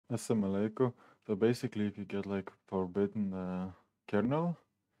Assalamu alaikum. So basically, if you get like forbidden kernel,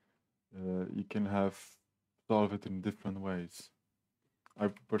 you can solve it in different ways. I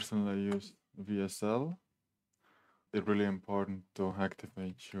personally use VSL. It's really important to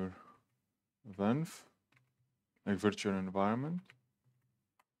activate your env, like virtual environment,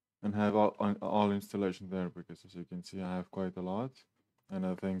 and have all installation there, because as you can see, I have quite a lot. And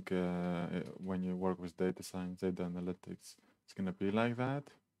I think when you work with data science, data analytics, it's gonna be like that.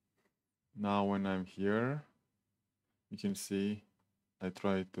 Now when I'm here, you can see I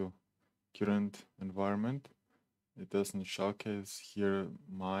try to current environment. It doesn't showcase here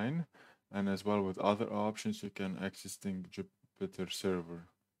mine, and as well with other options you can accessing Jupyter server.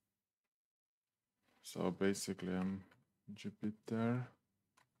 So basically I'm Jupyter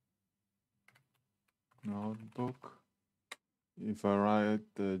Notebook. If I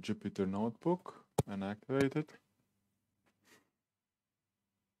write the Jupyter Notebook and activate it,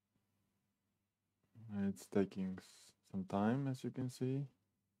 it's taking some time, as you can see.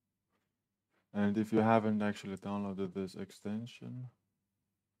 And if you haven't actually downloaded this extension,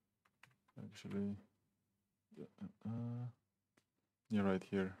 actually, you're right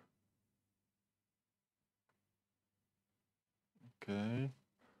here. Okay,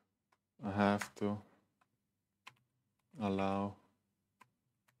 I have to allow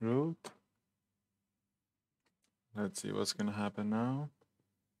root. Let's see what's gonna happen now.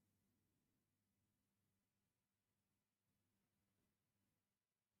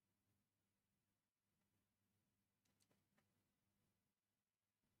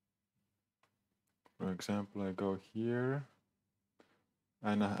 For example, I go here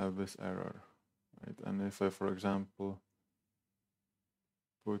and I have this error, right? And if I, for example,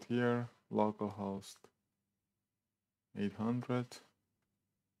 put here localhost 800,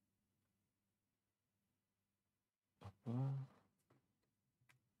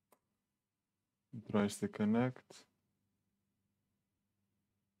 it tries to connect,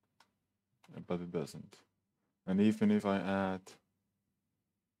 but it doesn't. And even if I add,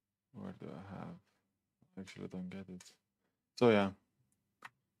 where do I have? Actually, I don't get it. So yeah,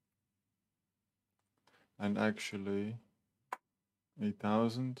 and actually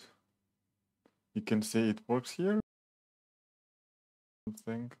 8000, you can see it works here.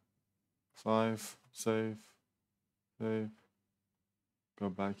 Something 5, save, go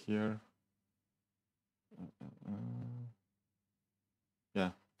back here.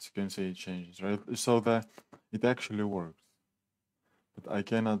 Yeah, as you can see, it changes, right? So that it actually works, but I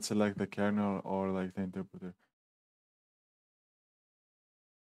cannot select the kernel or like the interpreter.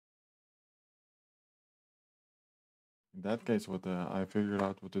 In that case, what I figured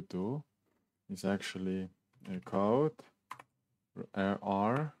out what to do is actually code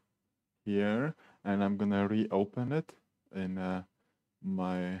R here, and I'm gonna reopen it in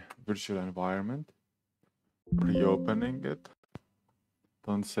my virtual environment. Reopening it.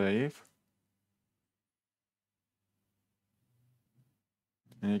 Don't save.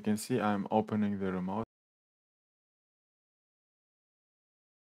 And you can see I'm opening the remote.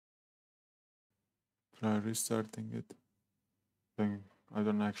 Try restarting it. I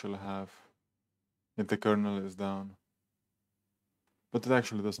don't actually have if the kernel is down. But it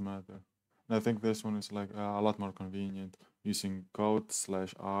actually doesn't matter. And I think this one is like a lot more convenient using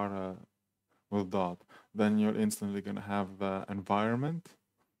code/r with dot. Then you're instantly gonna have the environment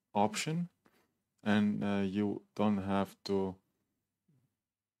option, and you don't have to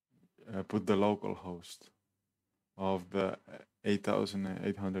put the local host of the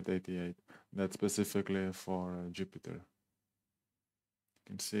 8888. That's specifically for Jupyter. You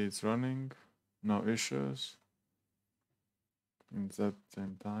can see it's running, no issues. And at the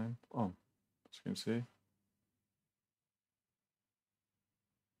same time, oh, as you can see,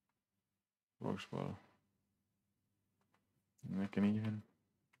 works well. And I can even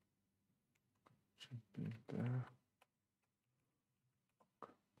should be there.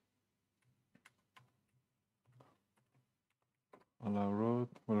 Allow root.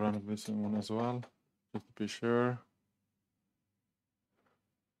 We'll run this one as well, just to be sure.